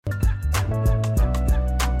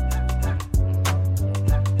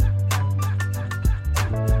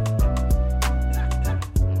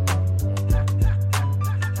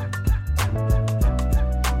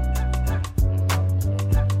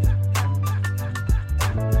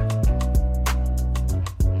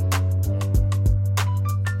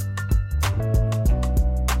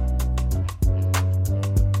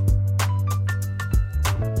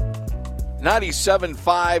97.5,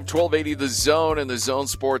 1280 The Zone and the Zone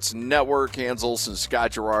Sports Network. Hans Olsen,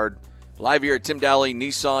 Scott Gerard. Live here at Tim Daly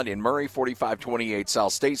Nissan in Murray, 4528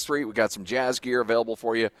 South State Street. We got some jazz gear available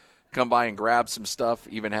for you. Come by and grab some stuff.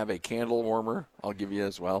 Even have a candle warmer I'll give you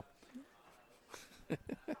as well.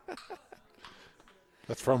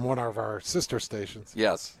 That's from one of our sister stations.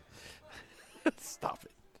 Yes. Stop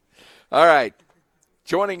it. All right.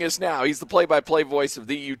 Joining us now, he's the play-by-play voice of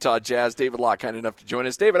the Utah Jazz, David Locke, kind enough to join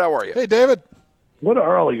us. David, how are you? Hey, David. What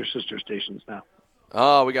are all your sister stations now?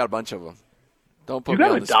 Oh, we got a bunch of them. Don't put you me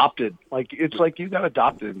got on adopted. It's like you got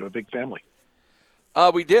adopted into a big family.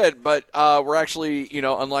 We did, but we're actually,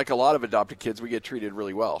 unlike a lot of adopted kids, we get treated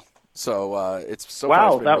really well. So it's so far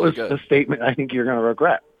it's been that really was good. a statement I think you're going to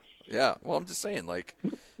regret. Yeah, well, I'm just saying, we're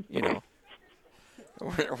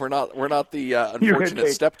not the unfortunate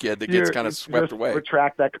stepkid that gets kind of swept away.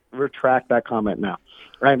 Retract that comment now.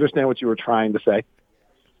 I understand what you were trying to say,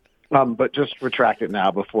 but just retract it now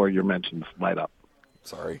before your mentions light up.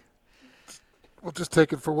 Sorry. We'll just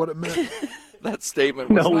take it for what it meant. That statement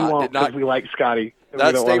we won't, because we like Scotty.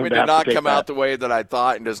 That statement did not come out the way that I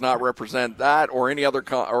thought, and does not represent that or any other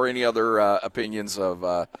opinions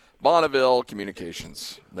of Bonneville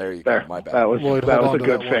Communications. There you go. My bad. That was a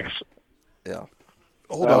good fix. Yeah.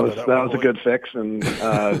 That was a good fix, and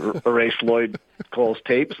erase Lloyd Cole's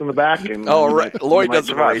tapes in the back. And Lloyd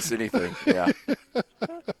doesn't erase anything. Yeah.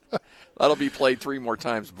 That'll be played 3 more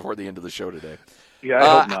times before the end of the show today. Yeah,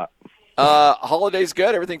 I hope not. Holiday's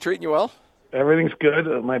good? Everything treating you well? Everything's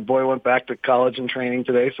good. My boy went back to college and training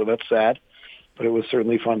today, so that's sad. But it was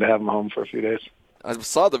certainly fun to have him home for a few days. I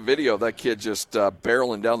saw the video of that kid just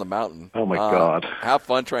barreling down the mountain. Oh, my God. Have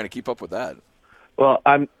fun trying to keep up with that. Well,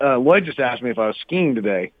 Lloyd just asked me if I was skiing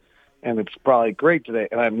today, and it's probably great today,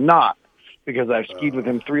 and I'm not, because I've skied with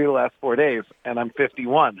him 3 of the last 4 days, and I'm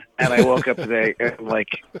 51. And I woke up today and was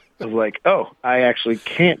like, oh, I actually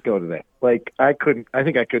can't go today. I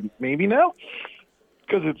think I could maybe now,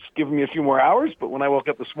 because it's given me a few more hours. But when I woke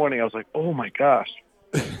up this morning, I was like, oh my gosh.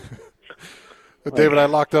 David, I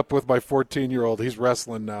locked up with my 14-year-old. He's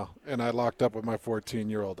wrestling now, and I locked up with my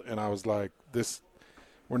 14-year-old, and I was like,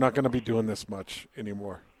 we're not going to be doing this much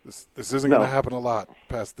anymore. This isn't going to happen a lot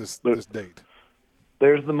past this date.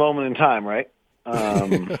 There's the moment in time, right?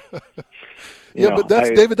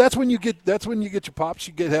 David. That's when you get your pops.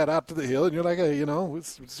 You head out to the hill, and you're like, hey,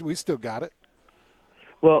 we still got it.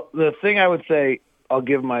 Well, the thing I would say, I'll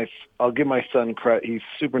give my son credit. He's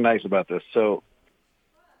super nice about this. So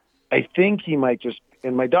I think he might just,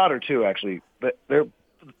 and my daughter too, actually. But they're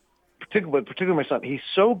particularly my son. He's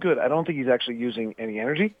so good. I don't think he's actually using any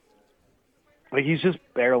energy. He's just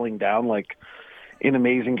barreling down, in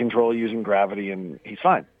amazing control using gravity, and he's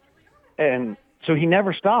fine. And so he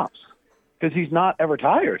never stops because he's not ever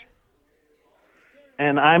tired.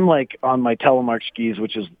 And I'm on my telemark skis,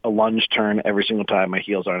 which is a lunge turn every single time. My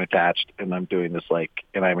heels aren't attached, and I'm doing this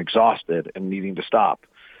and I'm exhausted and needing to stop.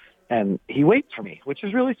 And he waits for me, which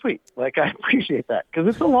is really sweet. I appreciate that because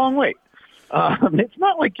it's a long wait. It's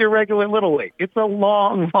not like your regular little wait. It's a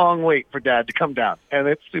long, long wait for Dad to come down, and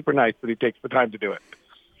it's super nice that he takes the time to do it.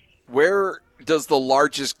 Where does the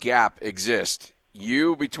largest gap exist?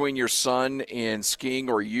 You between your son in skiing,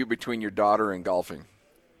 or you between your daughter in golfing?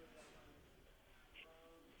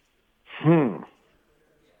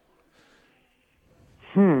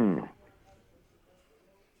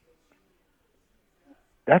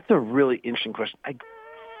 That's a really interesting question. I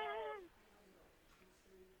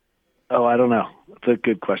don't know. That's a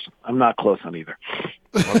good question. I'm not close on either.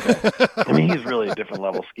 Okay. He's really a different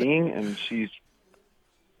level skiing, and she's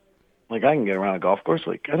I can get around a golf course.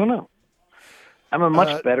 I don't know. I'm a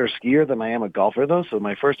much better skier than I am a golfer, though. So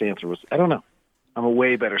my first answer was, I don't know. I'm a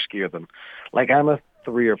way better skier than, I'm a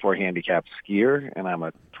 3 or 4 handicap skier, and I'm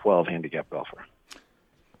a 12 handicap golfer.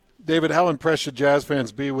 David, how impressed should Jazz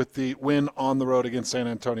fans be with the win on the road against San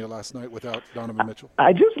Antonio last night without Donovan Mitchell?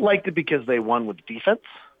 I just liked it because they won with defense.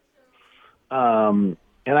 And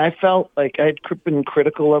I felt like I'd been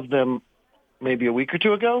critical of them maybe a week or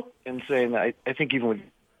two ago and saying that I think even with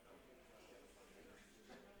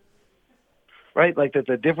right, that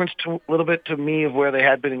the difference a little bit to me of where they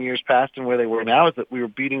had been in years past and where they were now is that we were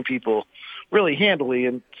beating people really handily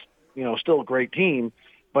and, still a great team,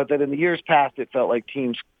 but that in the years past it felt like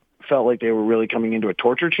teams felt like they were really coming into a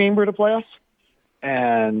torture chamber to play us.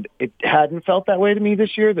 And it hadn't felt that way to me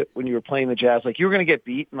this year, that when you were playing the Jazz, you were going to get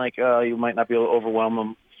beat and you might not be able to overwhelm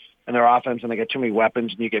them and their offense and they got too many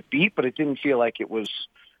weapons and you get beat, but it didn't feel like it was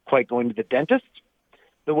quite going to the dentist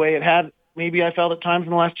the way it had maybe I felt at times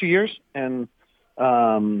in the last 2 years. And,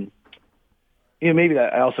 maybe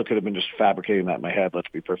that I also could have been just fabricating that in my head. Let's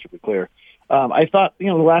be perfectly clear. I thought,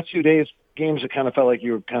 the last few days games that kind of felt like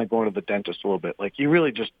you were kind of going to the dentist a little bit. Like you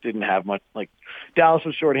really just didn't have much. Like Dallas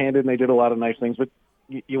was shorthanded and they did a lot of nice things, but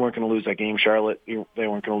you weren't going to lose that game. Charlotte, they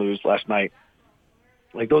weren't going to lose last night.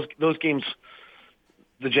 Like those games,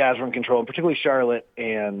 the Jazz were in control, and particularly Charlotte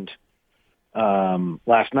and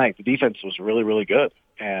last night, the defense was really, really good.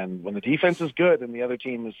 And when the defense is good and the other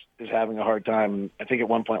team is having a hard time, I think at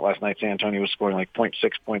one point last night, San Antonio was scoring like 0.6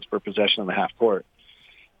 points per possession in the half court.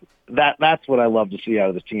 That's what I love to see out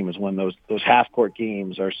of this team is when those half court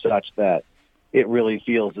games are such that it really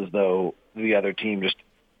feels as though the other team just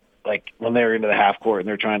like when they're into the half court and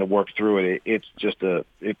they're trying to work through it, it's just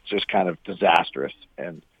kind of disastrous.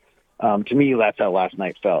 And to me, that's how last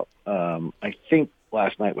night felt. I think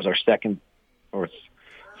last night was our second or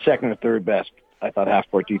third best, I thought,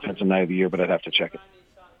 half-court defensive night of the year, but I'd have to check it.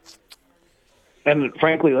 And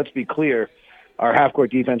frankly, let's be clear, our half-court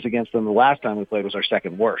defense against them the last time we played was our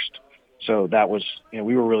second worst. So that was,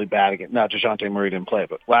 we were really bad against, now DeJounte Murray didn't play,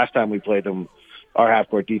 but last time we played them, our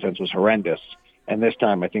half-court defense was horrendous. And this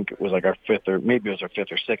time I think it was like our fifth or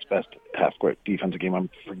sixth best half-court defensive game. I'm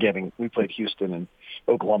forgetting. We played Houston and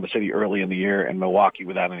Oklahoma City early in the year and Milwaukee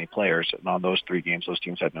without any players. And on those three games, those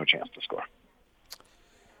teams had no chance to score.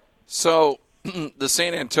 So the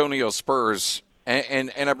San Antonio Spurs,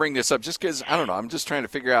 and I bring this up just because, I don't know, I'm just trying to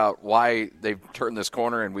figure out why they've turned this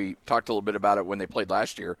corner, and we talked a little bit about it when they played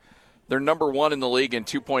last year. They're number 1 in the league in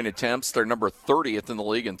 2-point attempts. They're number 30th in the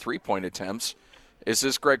league in 3-point attempts. Is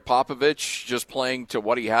this Greg Popovich just playing to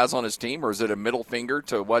what he has on his team, or is it a middle finger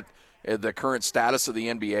to what the current status of the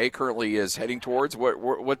NBA currently is heading towards?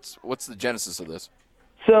 What's the genesis of this?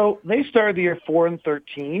 So they started the year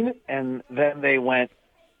 4-13, and then they went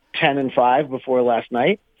 10-5 before last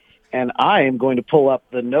night. And I am going to pull up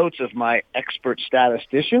the notes of my expert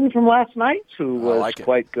statistician from last night, who was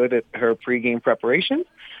quite good at her pregame preparation,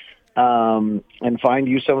 and find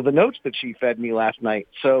you some of the notes that she fed me last night.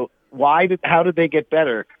 So how did they get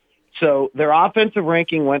better? So their offensive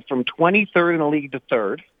ranking went from 23rd in the league to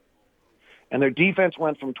 3rd, and their defense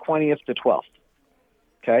went from 20th to 12th.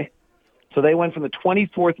 Okay? So they went from the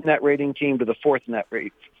 24th net rating team to the 4th net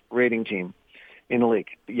rating team in the league.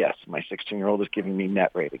 Yes, my 16-year-old is giving me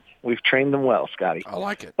net rating. We've trained them well, Scotty. I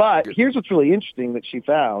like it. But here's what's really interesting that she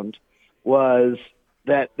found was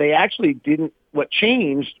that they actually didn't – what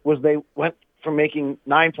changed was they went from making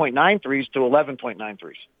 9.9 threes to 11.9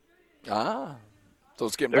 threes. So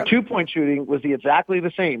it's getting Their better. 2-point shooting was exactly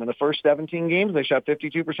the same. In the first 17 games, they shot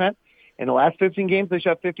 52%. In the last 15 games, they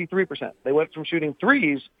shot 53%. They went from shooting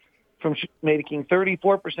threes from making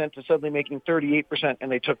 34% to suddenly making 38%,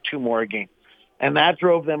 and they took 2 more a game. And that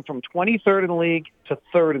drove them from 23rd in the league to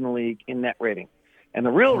 3rd in the league in net rating. And the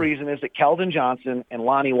real reason is that Keldon Johnson and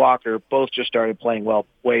Lonnie Walker both just started playing well,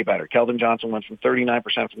 way better. Keldon Johnson went from 39%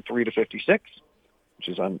 from 3 to 56, which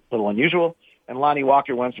is a little unusual. And Lonnie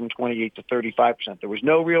Walker went from 28 to 35%. There was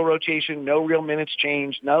no real rotation, no real minutes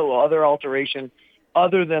change, no other alteration,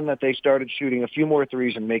 other than that they started shooting a few more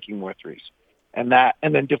threes and making more threes. And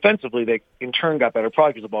then defensively, they in turn got better,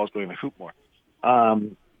 probably because the ball was going to hoop more.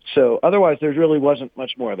 So otherwise, there really wasn't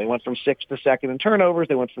much more. They went from 6th to 2nd in turnovers.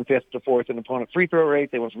 They went from 5th to 4th in opponent free throw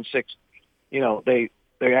rate. They went from 6th.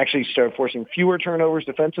 They actually started forcing fewer turnovers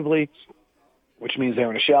defensively, which means they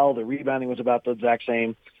were in a shell. The rebounding was about the exact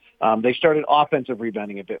same. They started offensive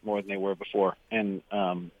rebounding a bit more than they were before, and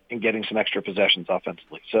getting some extra possessions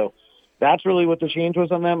offensively. So that's really what the change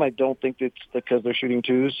was on them. I don't think it's because they're shooting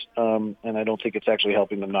 2s, and I don't think it's actually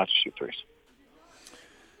helping them not to shoot 3s.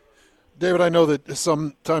 David, I know that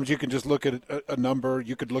sometimes you can just look at a number.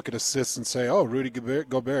 You could look at assists and say, oh, Rudy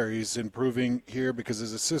Gobert, he's improving here because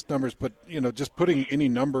his assist numbers. But, just putting any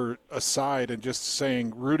number aside and just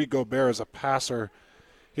saying Rudy Gobert as a passer,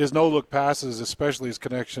 his no-look passes, especially his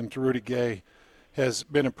connection to Rudy Gay, has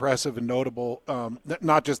been impressive and notable.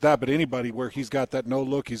 Not just that, but anybody where he's got that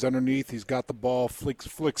no-look, he's underneath, he's got the ball,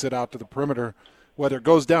 flicks it out to the perimeter. Whether it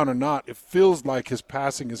goes down or not, it feels like his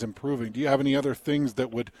passing is improving. Do you have any other things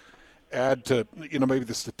that would – add to maybe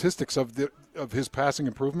the statistics of his passing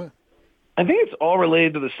improvement? I think it's all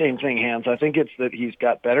related to the same thing, Hans. I think it's that he's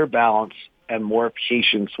got better balance and more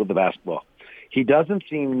patience with the basketball. He doesn't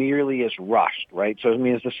seem nearly as rushed, right? So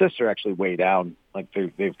his assists are actually way down, like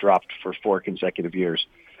they've dropped for 4 consecutive years,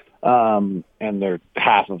 and they're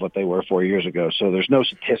half of what they were 4 years ago. So there's no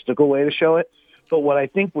statistical way to show it. But what I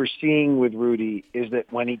think we're seeing with Rudy is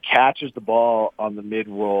that when he catches the ball on the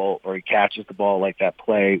mid-roll, or he catches the ball like that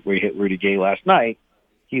play where he hit Rudy Gay last night,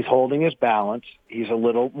 he's holding his balance. He's a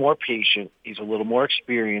little more patient. He's a little more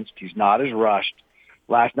experienced. He's not as rushed.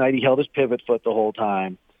 Last night he held his pivot foot the whole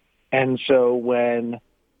time. And so when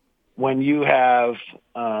you have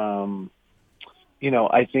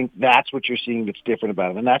I think that's what you're seeing that's different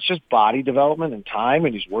about him. And that's just body development and time,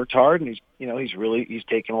 and he's worked hard, and he's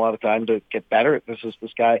taken a lot of time to get better. This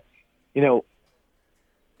guy,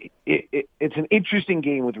 it's an interesting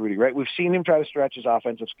game with Rudy, right? We've seen him try to stretch his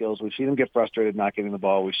offensive skills. We've seen him get frustrated not getting the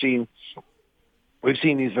ball. We've seen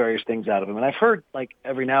these various things out of him. And I've heard, like,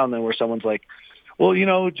 every now and then where someone's like, well,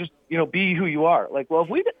 just be who you are. Like, well, if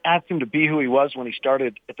we'd asked him to be who he was when he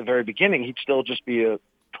started at the very beginning, he'd still just be a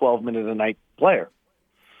 12-minute-a-night player,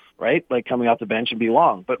 right? Like, coming off the bench and be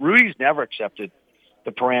long. But Rudy's never accepted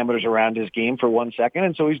the parameters around his game for 1 second,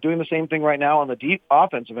 and so he's doing the same thing right now on the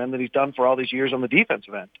offensive end that he's done for all these years on the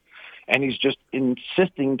defensive end. And he's just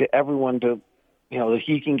insisting to everyone to, that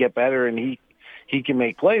he can get better and he can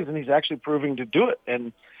make plays, and he's actually proving to do it.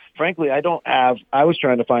 And frankly, I was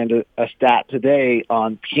trying to find a stat today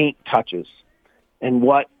on paint touches and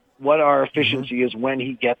what our efficiency is when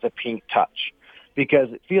he gets a paint touch,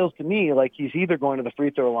 because it feels to me like he's either going to the free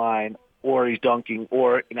throw line or he's dunking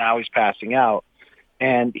or now he's passing out,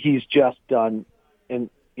 and he's just done, and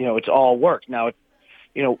it's all work. Now,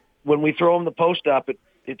 when we throw him the post up,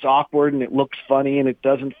 it's awkward and it looks funny and it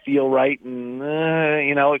doesn't feel right, and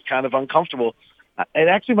it's kind of uncomfortable. It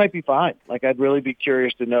actually might be fine. Like, I'd really be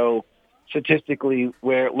curious to know statistically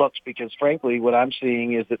where it looks, because frankly, what I'm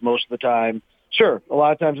seeing is that most of the time, sure, a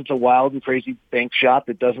lot of times it's a wild and crazy bank shot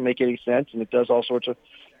that doesn't make any sense and it does all sorts of,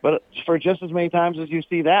 but for just as many times as you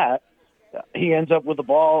see that, he ends up with the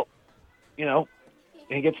ball, and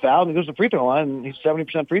he gets fouled and he goes to the free throw line, and he's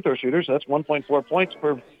 70% free throw shooter, so that's 1.4 points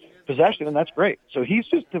per possession, and that's great. So he's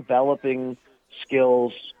just developing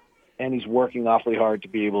skills, and he's working awfully hard to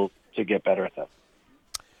be able to get better at them.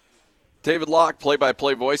 David Locke,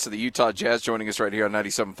 play-by-play voice of the Utah Jazz, joining us right here on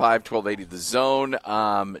 97.5, 1280 The Zone.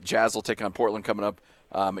 Jazz will take on Portland coming up.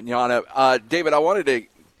 David, I wanted to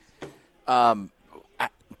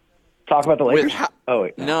talk about the Lakers?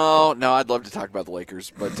 No, I'd love to talk about the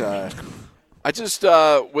Lakers. But I just,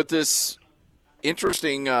 with this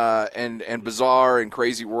interesting and bizarre and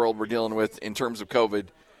crazy world we're dealing with in terms of COVID,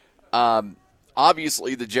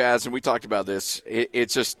 obviously the Jazz, and we talked about this,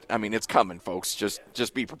 it's just, it's coming, folks.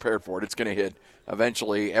 Just be prepared for it. It's going to hit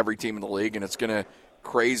eventually every team in the league, and it's going to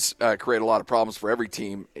create a lot of problems for every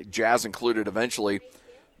team, Jazz included eventually.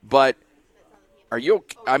 But do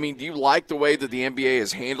you like the way that the NBA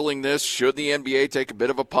is handling this? Should the NBA take a bit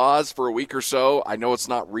of a pause for a week or so? I know it's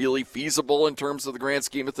not really feasible in terms of the grand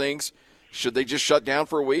scheme of things. Should they just shut down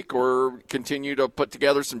for a week or continue to put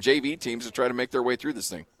together some JV teams to try to make their way through this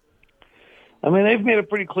thing? They've made a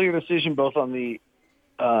pretty clear decision both on the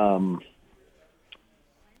from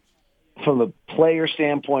the player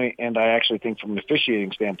standpoint, and I actually think from an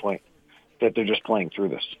officiating standpoint, that they're just playing through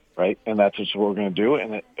this, right? And that's what we're going to do,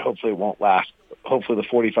 and hopefully it won't last. Hopefully the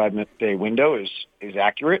 45-day window is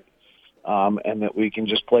accurate, and that we can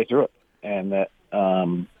just play through it, and that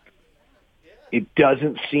it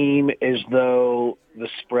doesn't seem as though the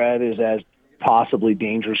spread is as possibly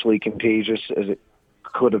dangerously contagious as it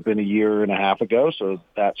could have been a year and a half ago, so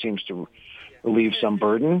that seems to relieve some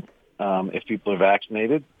burden. If people are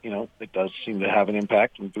vaccinated, it does seem to have an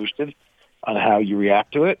impact and boosted on how you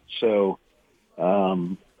react to it. So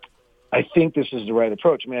I think this is the right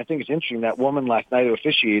approach. I think it's interesting that woman last night who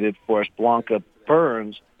officiated for us, Blanca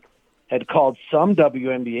Burns, had called some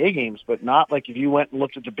WNBA games, but not like if you went and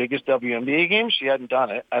looked at the biggest WNBA games, she hadn't done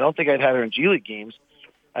it. I don't think I'd had her in G League games.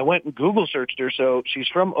 I went and Google searched her, so she's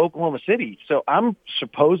from Oklahoma City. So I'm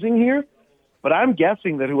supposing here, but I'm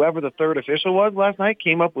guessing that whoever the third official was last night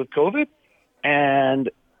came up with COVID, and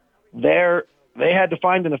they had to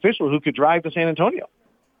find an official who could drive to San Antonio.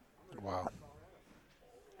 Wow.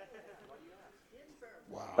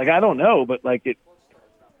 Like, I don't know, but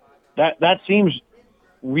that seems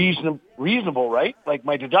reasonable, right? Like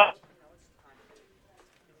my deduct.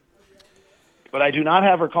 But I do not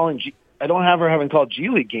have her calling I don't have her having called G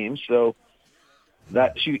League games, so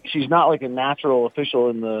that she's not like a natural official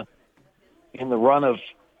in the run of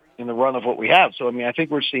what we have. So I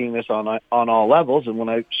think we're seeing this on all levels. And when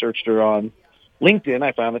I searched her on LinkedIn,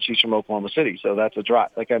 I found that she's from Oklahoma City. So that's a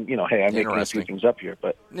drop. Like I'm making a few things up here,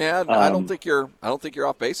 but yeah, I don't think you're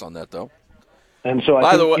off base on that though. And so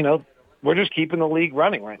I think we're just keeping the league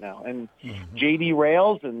running right now. And JD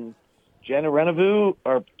Rails and Jenna Renevu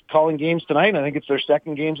are calling games tonight, and I think it's their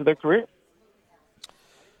second games of their career.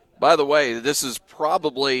 By the way, this is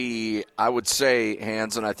probably, I would say,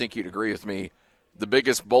 Hans, and I think you'd agree with me, the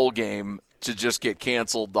biggest bowl game to just get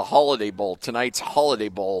canceled. The Holiday Bowl, tonight's Holiday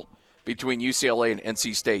Bowl between UCLA and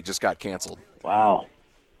NC State just got canceled. Wow.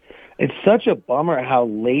 It's such a bummer how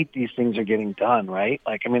late these things are getting done, right?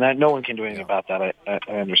 No one can do anything about that. I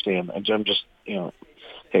understand. I'm just, hey,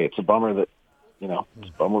 it's a bummer that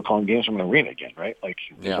But we're calling games from an arena again, right? Like,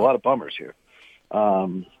 there's a lot of bummers here.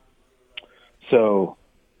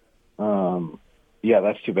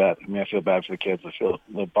 That's too bad. I mean, I feel bad for the kids. I feel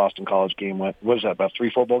the Boston College game went, what is that, about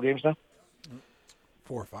 3-4 bowl games now?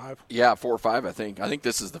 4 or 5. Yeah, 4 or 5, I think. I think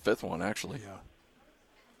this is the 5th one, actually.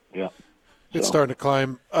 Yeah. It's starting to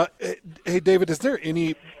climb. Hey, David, is there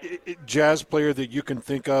any Jazz player that you can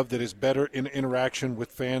think of that is better in interaction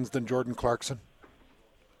with fans than Jordan Clarkson?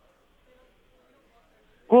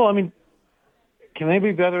 Well, I mean, can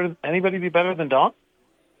anybody be better than Don?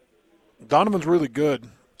 Donovan's really good.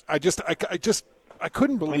 I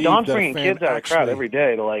couldn't believe Don's that bringing kids out of the crowd every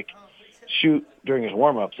day to, like, shoot during his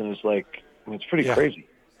warm-ups, and it's like, it's pretty crazy.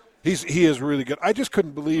 He is really good. I just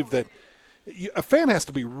couldn't believe that a fan has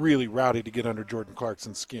to be really rowdy to get under Jordan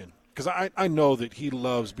Clarkson's skin, because I know that he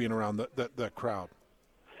loves being around that crowd.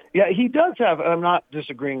 Yeah, he does have, and I'm not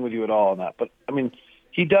disagreeing with you at all on that, but, I mean,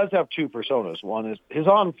 he does have two personas. One is his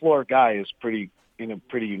on-floor guy is in a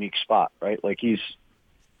pretty unique spot, right? He's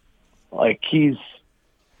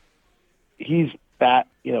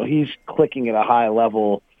clicking at a high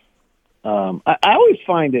level. I always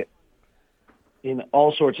find it in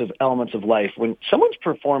all sorts of elements of life when someone's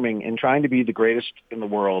performing and trying to be the greatest in the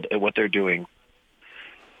world at what they're doing,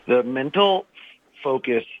 the mental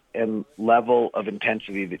focus and level of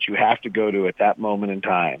intensity that you have to go to at that moment in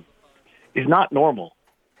time is not normal.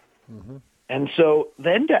 Mm-hmm. And so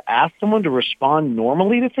then to ask someone to respond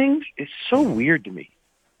normally to things is so weird to me.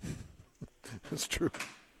 That's true.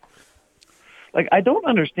 Like, I don't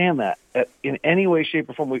understand that in any way, shape,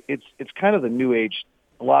 or form. It's kind of the new age.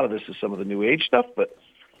 A lot of this is some of the new age stuff, but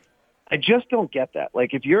I just don't get that.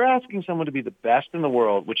 Like, if you're asking someone to be the best in the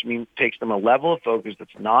world, which means takes them a level of focus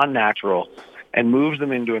that's non-natural and moves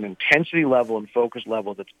them into an intensity level and focus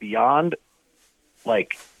level that's beyond,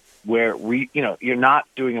 like, where you're not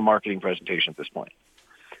doing a marketing presentation at this point,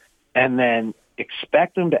 and then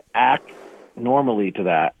expect them to act normally to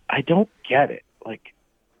that, I don't get it. Like,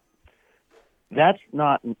 that's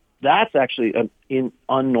actually an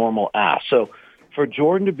unnormal ask. So for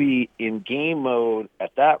Jordan to be in game mode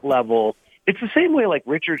at that level, it's the same way like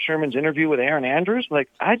Richard Sherman's interview with Aaron Andrews. Like,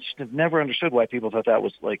 I just have never understood why people thought that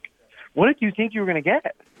was like, what did you think you were going to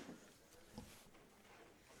get?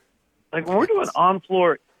 Like, when we're doing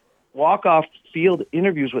on-floor walk-off field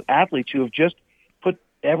interviews with athletes who have just put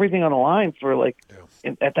everything on the line for, like,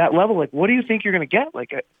 at that level, like, what do you think you're going to get?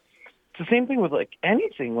 Like, it's the same thing with, like,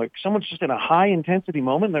 anything. Like, someone's just in a high-intensity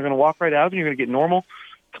moment, and they're going to walk right out, and you're going to get normal.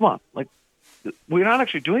 Come on. Like, we're not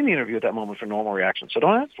actually doing the interview at that moment for normal reaction, so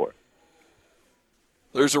don't ask for it.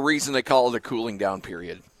 There's a reason they call it a cooling down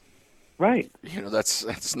period. Right.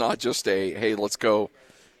 That's not just hey, let's go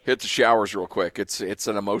hit the showers real quick. It's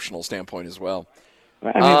an emotional standpoint as well. I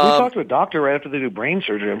mean, if we talk to a doctor right after they do brain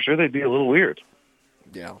surgery, I'm sure they'd be a little weird.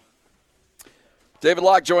 Yeah. David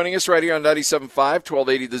Locke joining us right here on 97.5,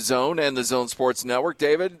 1280 The Zone and the Zone Sports Network.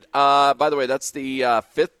 David, by the way, that's the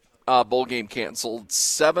fifth bowl game canceled,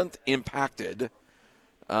 seventh impacted.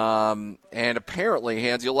 And apparently,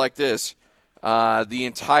 Hans, you'll like this, the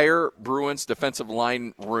entire Bruins defensive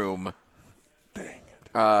line room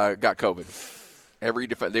got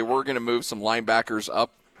COVID. They were going to move some linebackers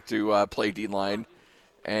up to play D-line,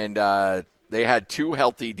 and they had two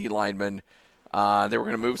healthy D-linemen. They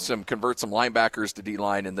were going to convert some linebackers to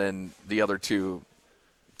D-line, and then the other two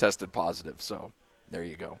tested positive. So there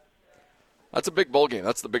you go. That's a big bowl game.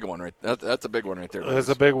 That's the big one, right? That's a big one right there. That's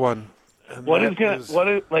a big one. And what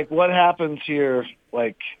happens here?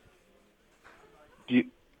 Like, do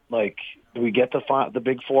we get the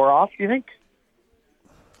big four off? Do you think?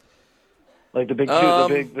 Like the big two,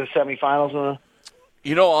 the semifinals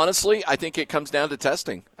and honestly, I think it comes down to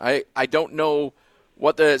testing. I don't know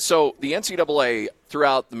so the NCAA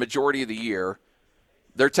throughout the majority of the year,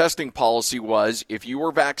 their testing policy was if you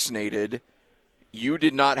were vaccinated, you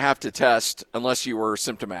did not have to test unless you were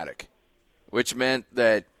symptomatic, which meant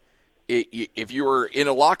that if you were in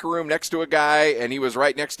a locker room next to a guy and he was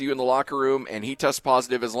right next to you in the locker room and he tests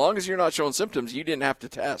positive, as long as you're not showing symptoms, you didn't have to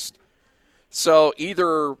test. So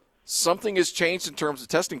either something has changed in terms of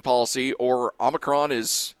testing policy, or Omicron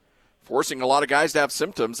is forcing a lot of guys to have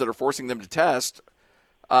symptoms that are forcing them to test.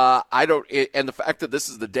 And the fact that this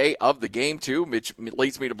is the day of the game too, which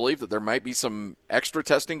leads me to believe that there might be some extra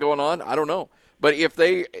testing going on. I don't know. But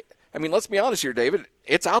let's be honest here, David,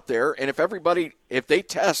 it's out there. And if they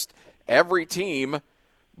test every team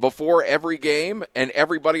before every game and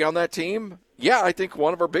everybody on that team, yeah, I think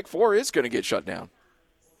one of our big four is going to get shut down.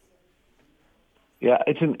 Yeah,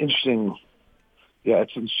 it's interesting,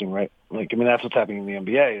 right? Like, I mean, that's what's happening in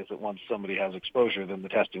the NBA is that once somebody has exposure, then the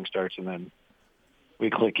testing starts, and then, we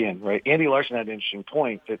click in, right? Andy Larson had an interesting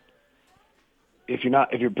point that if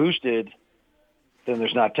you're boosted, then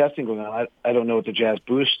there's not testing going on. I don't know what the Jazz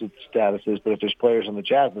boosted status is, but if there's players on the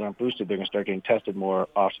Jazz that aren't boosted, they're going to start getting tested more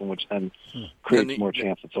often, which then creates more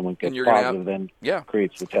chance that someone gets positive, then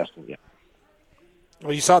creates the testing. Yeah.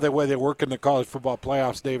 Well, you saw the way they work in the college football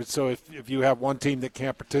playoffs, David. So if you have one team that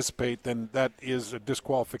can't participate, then that is a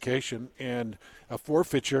disqualification and a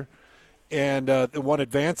forfeiture. And the one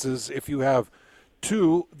advances. If you have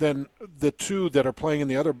two, then the two that are playing in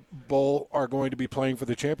the other bowl are going to be playing for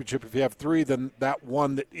the championship. If you have three, then that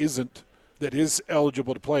one that is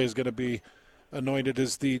eligible to play is going to be anointed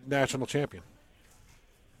as the national champion.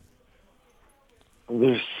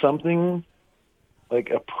 There's something like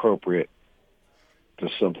appropriate to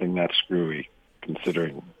something that screwy,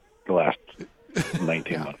 considering the last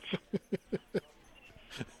 19 months.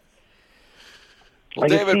 Well,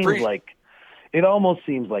 David, it almost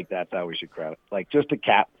seems like that's how we should crown it. Like, just a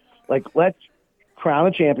cap. Like, let's crown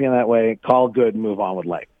a champion that way, call good, and move on with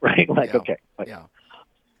life, right? Like, okay. Yeah.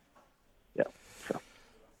 So.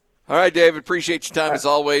 All right, David, appreciate your time as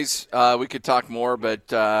always. We could talk more,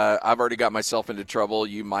 but I've already got myself into trouble.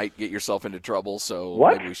 You might get yourself into trouble, so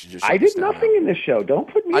maybe we should just I did nothing in this show. Don't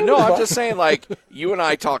put me I know, I'm just saying, like, you and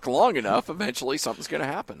I talk long enough, eventually something's going to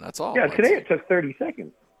happen. That's all. Yeah, today it took 30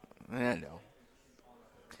 seconds. I know.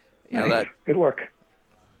 That good work.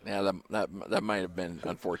 Yeah, that might have been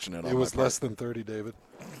unfortunate. It was less than 30, David.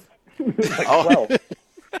 Like 12.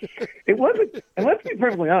 It wasn't. And let's be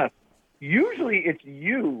perfectly honest. Usually it's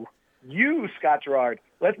you, Scott Gerard.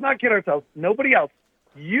 Let's not kid ourselves. Nobody else.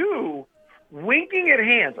 You winking at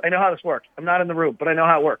hands. I know how this works. I'm not in the room, but I know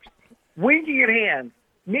how it works. Winking at hands.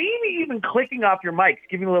 Maybe even clicking off your mics,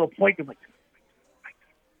 giving a little point. Like,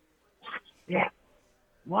 yeah,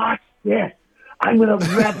 watch this. I'm going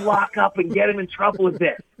to rev Locke up and get him in trouble with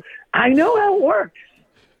this. I know how it works.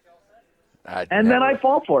 Then I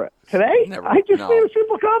fall for it. Today, I just made a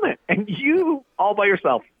simple comment, and you all by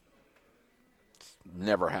yourself.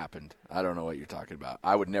 Never happened. I don't know what you're talking about.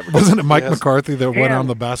 I would never. Wasn't it Mike McCarthy that went on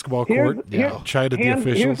the basketball court? Chided the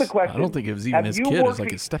officials. Here's the question. I don't think it was even his kid. It was like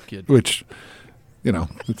his stepkid. Which,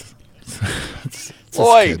 it's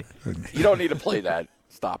Lloyd, you don't need to play that.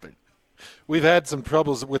 Stop it. We've had some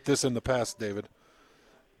troubles with this in the past, David.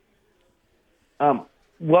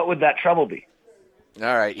 What would that trouble be?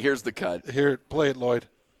 All right, here's the cut. Here, play it, Lloyd.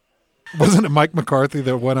 Wasn't it Mike McCarthy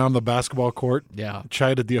that went on the basketball court? Yeah.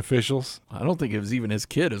 Chided the officials? I don't think it was even his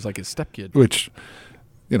kid. It was like his stepkid. Which,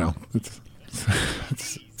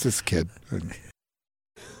 it's his kid.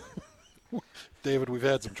 David, we've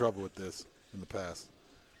had some trouble with this in the past.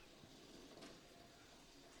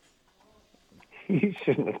 You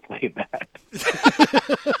shouldn't have played that.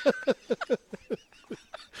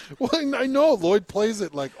 Well, I know Lloyd plays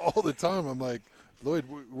it like all the time. I'm like, Lloyd,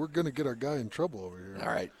 we're going to get our guy in trouble over here.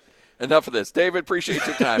 All right. Enough of this. David, appreciate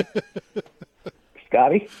your time.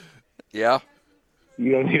 Scotty? Yeah?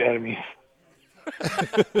 You don't need enemies.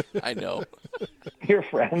 I know. Your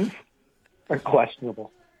friends are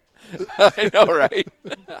questionable. I know, right?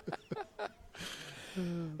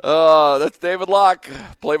 That's David Locke,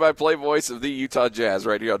 play-by-play voice of the Utah Jazz,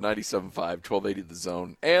 right here on 97.5, 1280 The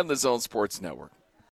Zone, and the Zone Sports Network.